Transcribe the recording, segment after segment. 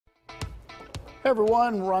Hey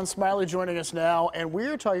everyone, Ron Smiley joining us now, and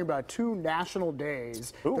we're talking about two national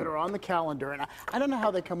days that are on the calendar, and I don't know how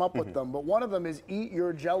they come up with them, but one of them is Eat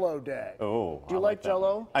Your Jello Day. Oh, do you like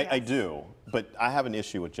Jello? I do, but I have an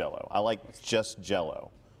issue with Jello. I like just Jello.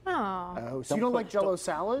 Oh. So you don't like Jello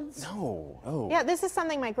salads? No. Oh. Yeah, this is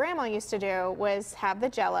something my grandma used to do, was have the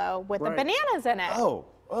Jello with the bananas in it.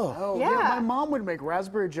 Oh, yeah. My mom would make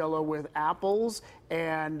raspberry Jello with apples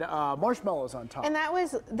and marshmallows on top. And that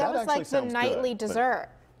was like the sounds nightly good, dessert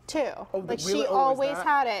too. Like she always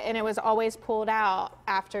had it, and it was always pulled out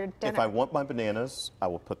after dinner. If I want my bananas, I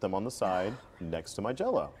will put them on the side next to my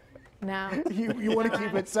Jello. No. You want to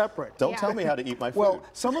keep it separate. Don't tell me how to eat my food. Well,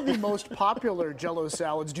 some of the most popular Jello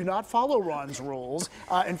salads do not follow Ron's rules.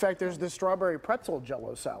 In fact, there's the strawberry pretzel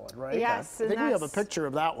Jello salad, right? Yes. I think we have a picture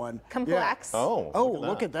of that one. Complex. Yeah. Oh,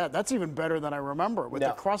 Look at that. That's even better than I remember, with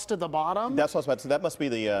the crust at the bottom. That's what I was about to say. That must be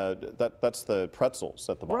the that's the pretzels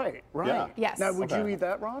at the bottom. Right. Yeah. Yes. Now, would you eat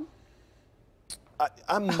that, Ron?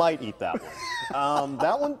 I might eat that one.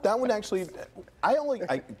 That one actually,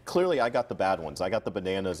 clearly I got the bad ones. I got the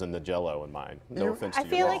bananas and the Jello in mine. No offense to you. I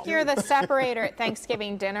feel like you're the separator at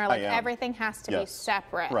Thanksgiving dinner. Like everything has to be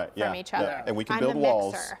separate from each Yeah. other. And we can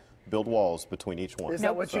build walls between each one. Is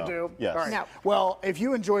that what you do? Yes. All right. No. Well, if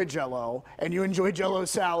you enjoy Jello and you enjoy Jello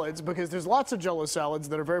salads, because there's lots of Jello salads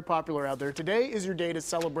that are very popular out there, today is your day to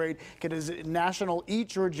celebrate. It is National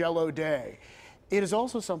Eat Your Jello Day. It is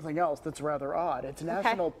also something else that's rather odd. It's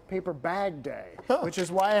National Paper Bag Day, which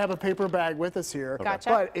is why I have a paper bag with us here. Gotcha.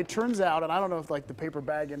 But it turns out, and I don't know if the paper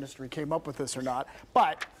bag industry came up with this or not,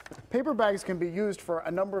 but paper bags can be used for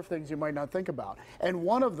a number of things you might not think about. And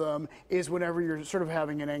one of them is whenever you're sort of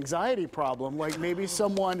having an anxiety problem, like maybe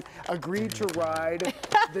someone agreed to ride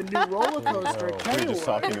the new roller coaster at Kennywood, we were just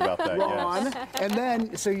talking about that, Ron, and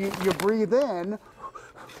then so you breathe in.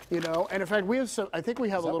 You know, and in fact, I think we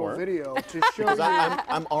have a little video to show you.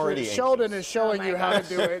 I'm already anxious. Sheldon is showing you how to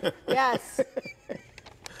do it. Yes.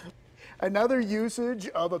 Another usage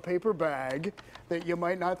of a paper bag that you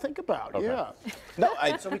might not think about. Okay. Yeah. No,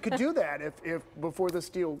 So we could do that if before the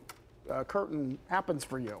steel curtain happens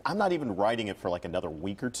for you. I'm not even writing it for like another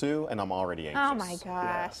week or two, and I'm already anxious. Oh my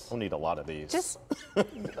gosh. I'll need a lot of these. Just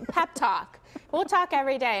pep talk. We'll talk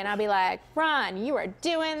every day, and I'll be like, Ron, you are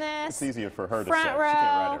doing this. It's easier for her to Front say. row. She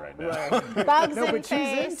can't write it right now. Bugs No, in but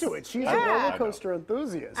face. she's into it. She's a roller coaster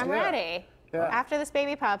enthusiast. I'm ready. Yeah. After this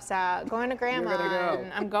baby pops out, going to grandma,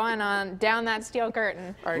 and I'm going on down that steel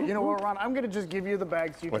curtain. All right, you know what, Ron? I'm going to just give you the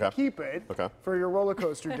bag so you can keep it for your roller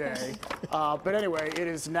coaster day. But anyway, it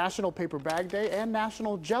is National Paper Bag Day and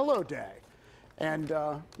National Jello Day. And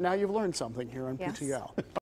now you've learned something here on PTL.